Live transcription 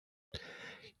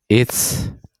It's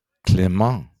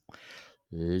clement.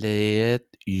 Let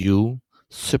you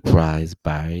surprised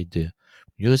by the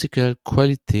musical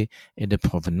quality and the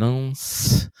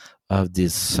provenance of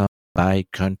this song by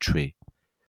country.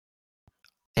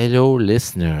 Hello,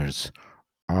 listeners.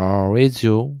 Our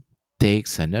radio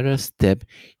takes another step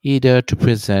either to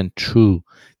present through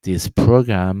this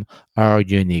program our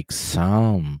unique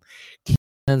sound.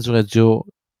 Clemens Radio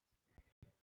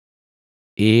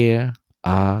here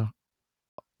are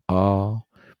our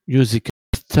musical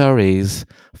stories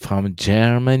from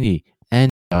Germany.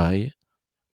 Enjoy,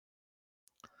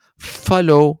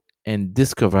 follow, and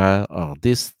discover our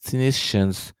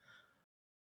destinations,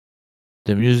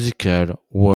 the musical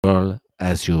world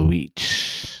as you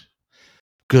reach.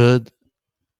 Good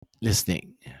listening.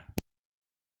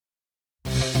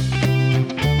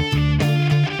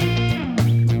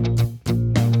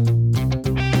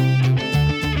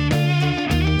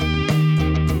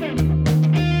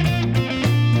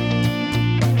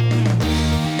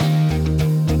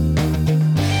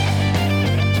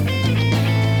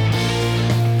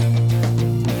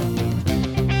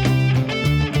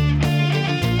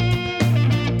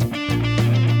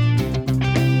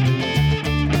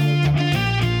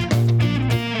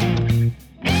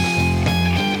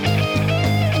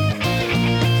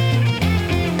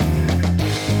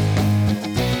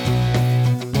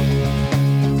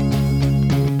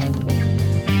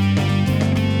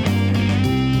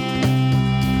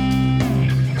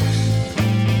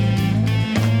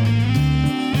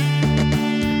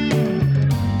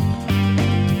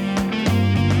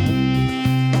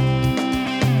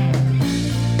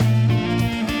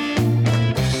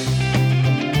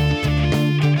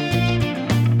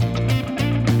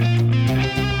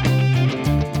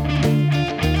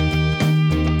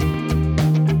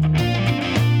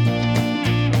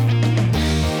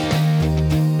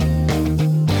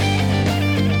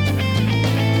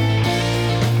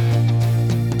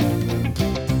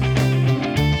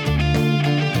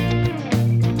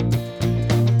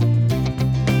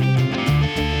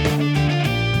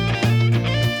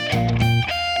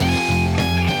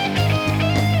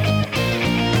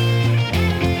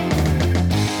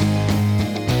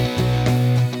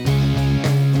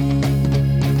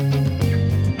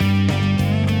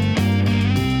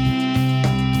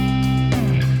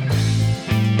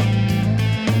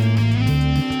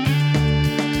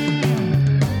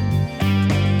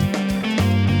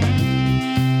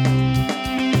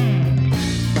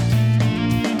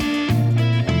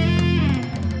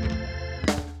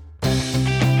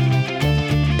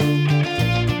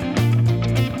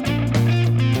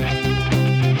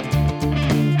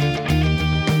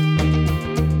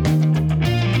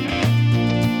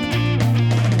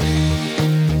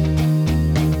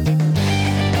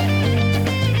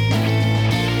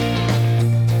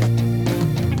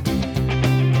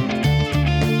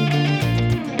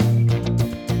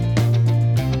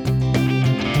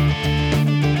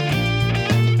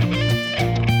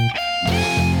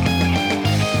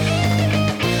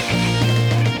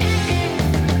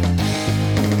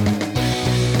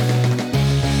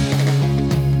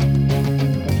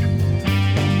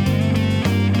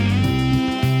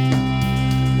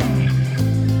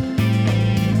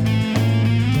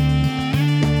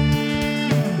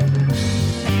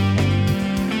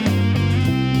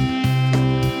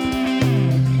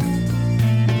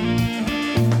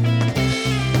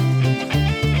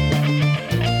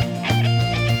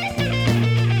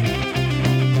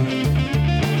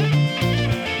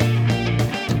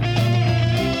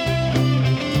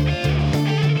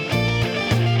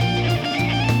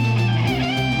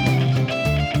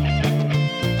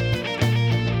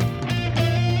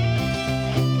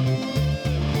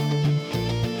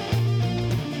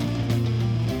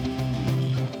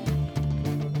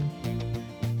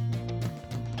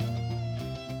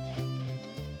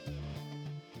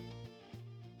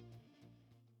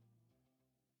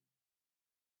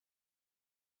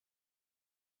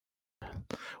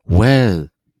 Well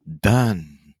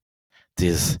done.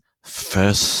 This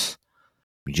first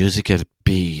musical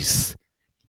piece,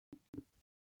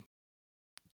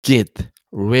 Kid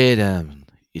Rhythm,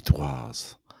 it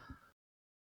was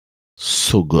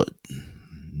so good.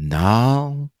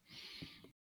 Now,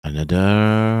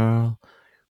 another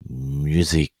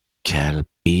musical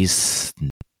piece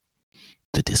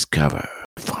to discover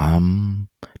from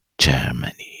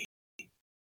Germany.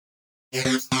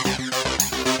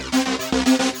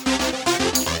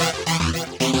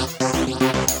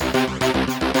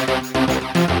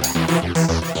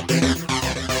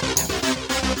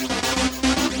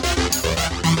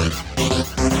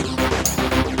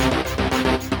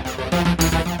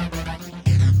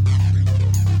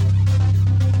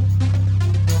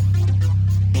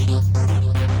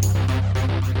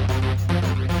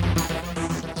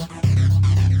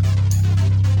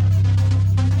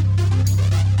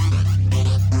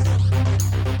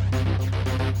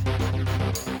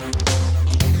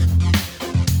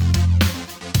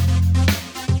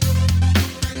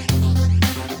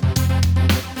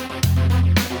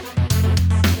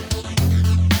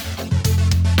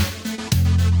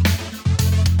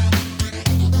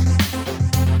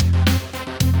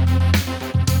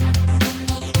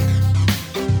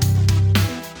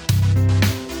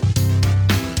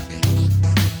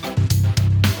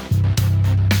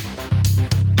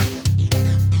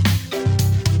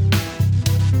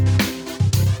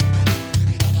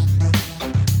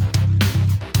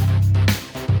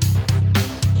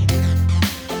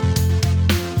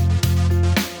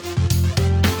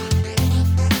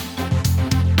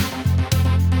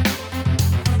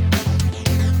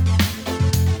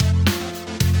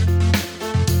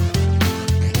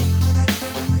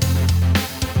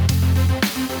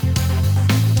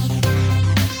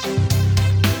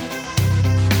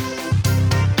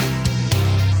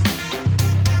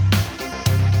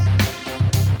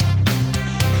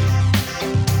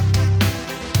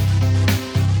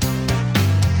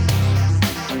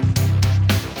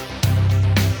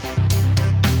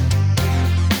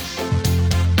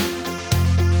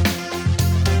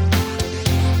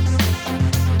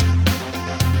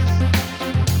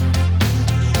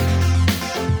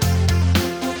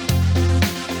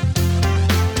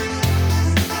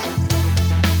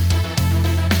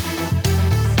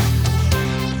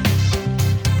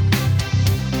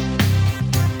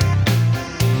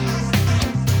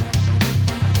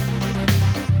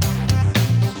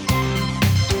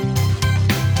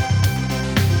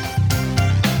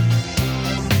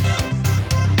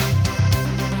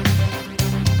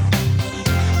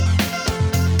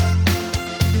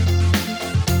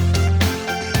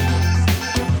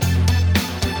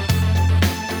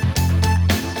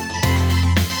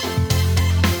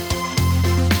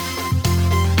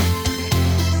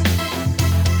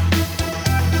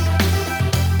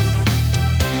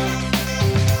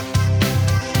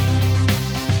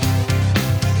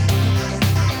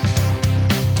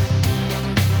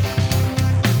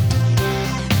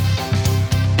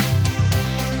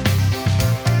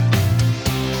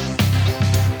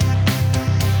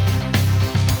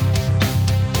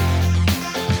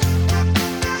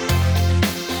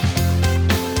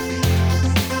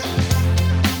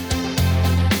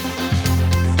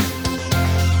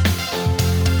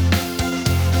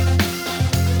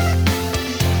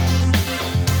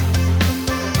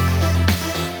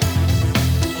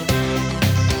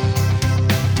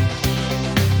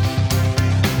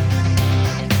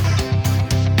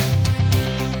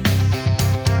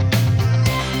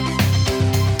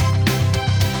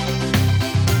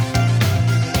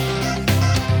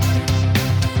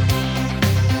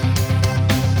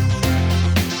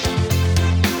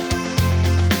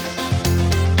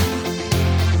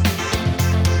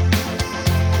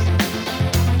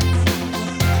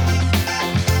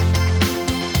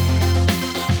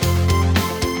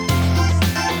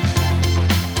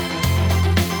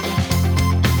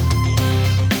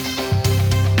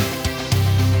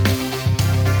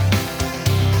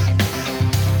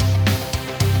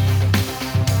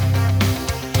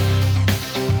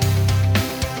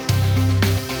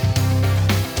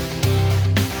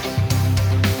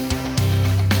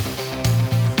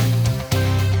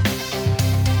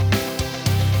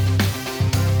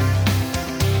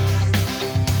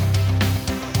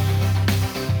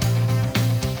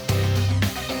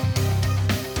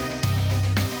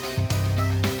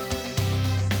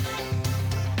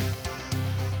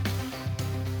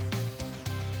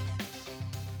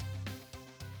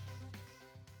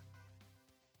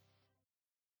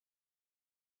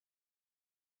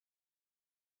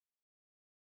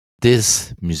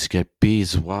 This musical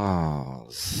piece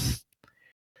was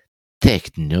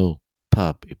techno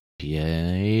pop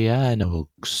piano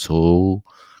so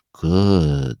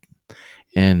good.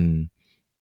 And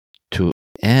to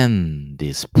end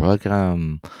this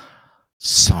program,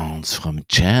 songs from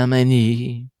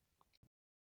Germany,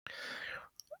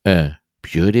 a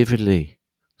beautifully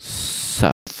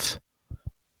soft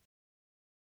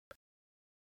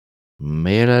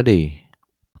melody,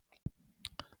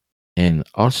 and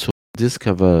also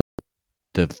discover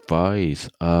the voice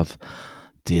of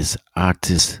this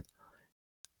artist,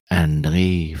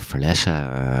 Andre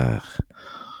Fleischer.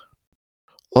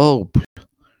 Hope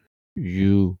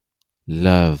you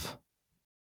love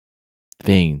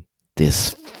thing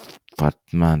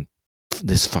format,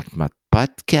 this format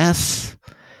podcast.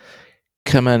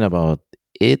 Comment about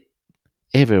it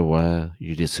everywhere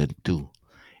you listen to.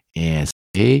 And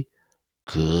say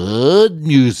good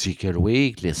musical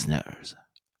week, listeners.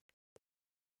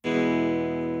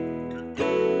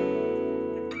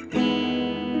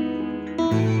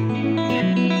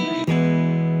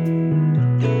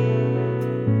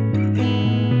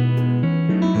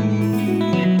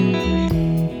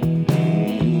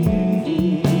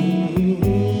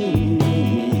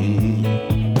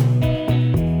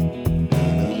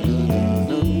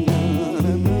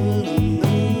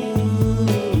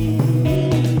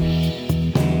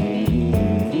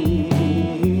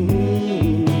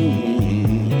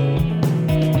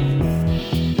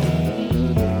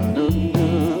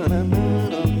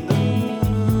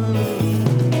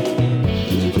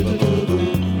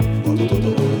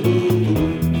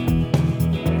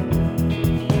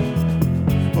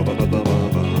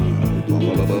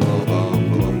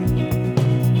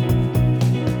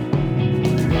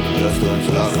 Lasst uns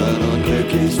lachen und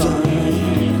glücklich sein.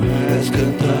 Es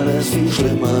könnte alles viel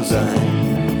schlimmer sein.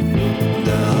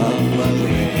 Da haben wir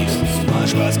wenigstens mal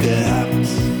Spaß gehabt.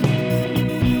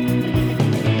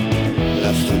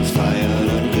 Lasst uns feiern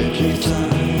und glücklich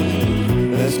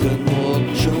sein. Es könnte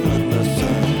morgen schon anders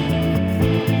sein.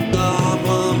 Da haben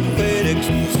wir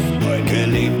wenigstens heute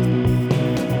geliebt.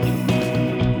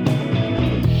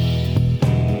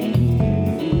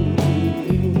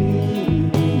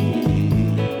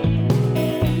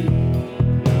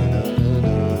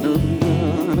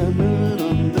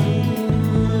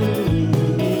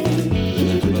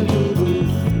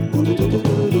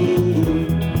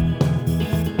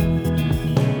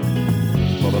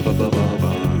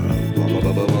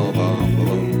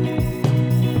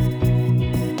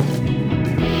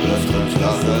 Lasst uns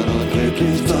lachen und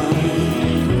glücklich sein.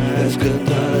 Es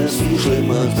könnte alles viel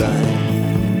schlimmer sein.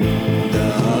 Da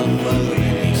haben wir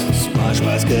wenigstens mal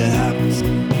Spaß gehabt.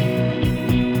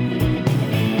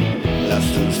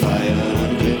 Lasst uns feiern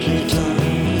und glücklich sein.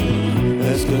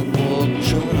 Es könnte morgen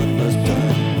schon anders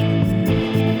sein.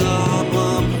 Da haben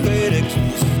wir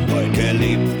wenigstens heute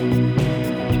geliebt.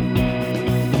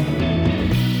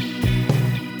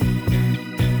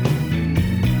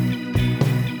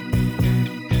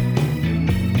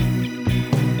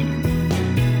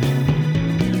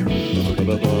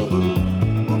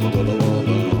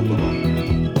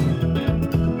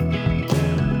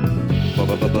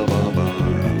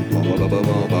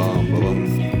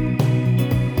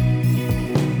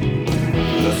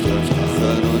 Lasst uns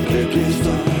lachen und glücklich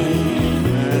sein.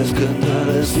 Es könnte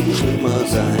alles viel schlimmer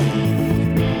sein.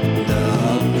 Da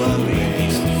haben wir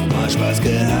wenigstens mal Spaß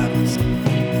gehabt.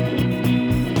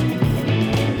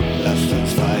 Lasst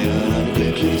uns feiern und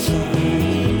glücklich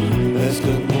sein. Es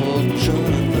könnte morgen schon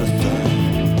anders sein.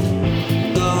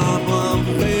 Da haben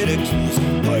wir wenigstens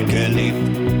heute geliebt.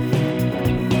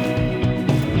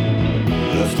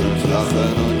 Lasst uns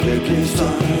lachen und glücklich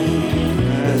sein.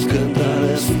 Es könnte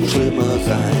alles viel schlimmer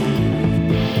sein.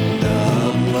 Da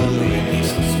haben wir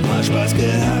wenigstens mal Spaß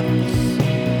gehabt.